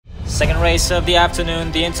Second race of the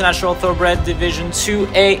afternoon, the International Thoroughbred Division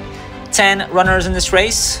 2A, 10 runners in this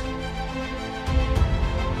race.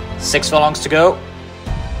 6 furlongs to go.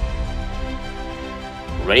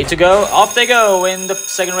 Ready to go, off they go in the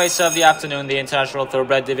second race of the afternoon, the International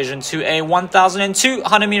Thoroughbred Division 2A,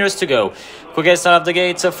 1,200 meters to go. Quickest out of the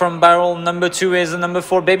gate from barrel number 2 is the number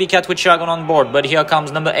 4 Baby Cat with Dragon on board, but here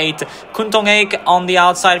comes number 8 Kuntong Ek on the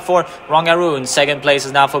outside for Rangaroon. Second place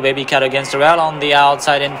is now for Baby Cat against the rail on the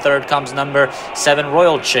outside. In third comes number 7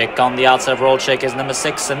 Royal CHIC. On the outside of Royal CHIC is number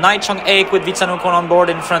 6 Naichong Ek with Vitsanukon on board.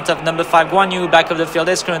 In front of number 5 Guan Yu. Back of the field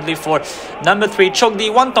is currently for number 3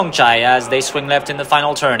 Chokdi Wantong Chai as they swing left in the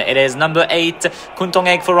final turn. It is number 8 Kuntong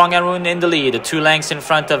Ek for Rangaroon in the lead, 2 lengths in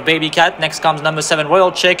front of Baby Cat. Next comes number 7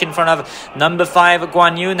 Royal CHIC in front of number 5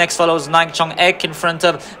 Guan Yu. Next follows Naichong Ek in front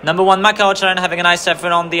of number 1 Macau Charan, having a nice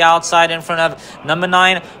effort on the outside in front of number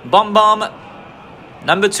 9 Bom Bom.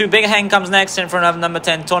 Number 2 Big Hang comes next in front of number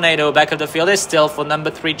 10 Tornado. Back of the field is still for number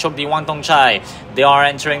 3 Chokdi Wantong Chai. They are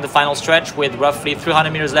entering the final stretch with roughly 300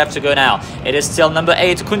 meters left to go now. It is still number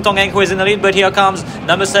 8 Kuntong Ek who is in the lead, but here comes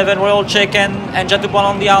number 7 Royal CHIC and Jatupon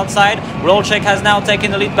on the outside. Royal CHIC has now taken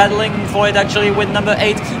the lead, battling for it actually with number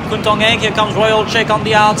 8 Kuntong Ek. Here comes Royal CHIC on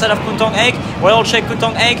the outside of Kuntong Ek. Royal CHIC,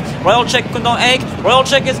 Kuntong Ek, Royal CHIC, Kuntong Ek. Royal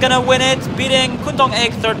CHIC is gonna win it, beating Kuntong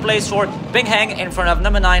Ek. Third place for Big Hang in front of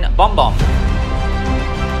number 9 Bom Bom.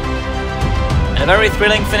 A very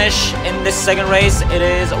thrilling finish in this second race. It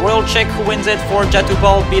is Royal CHIC who wins it for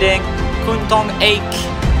Jatupal, beating Kuntong Ek.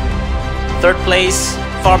 Third place,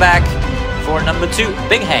 far back for number 2,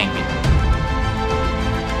 Big Hang.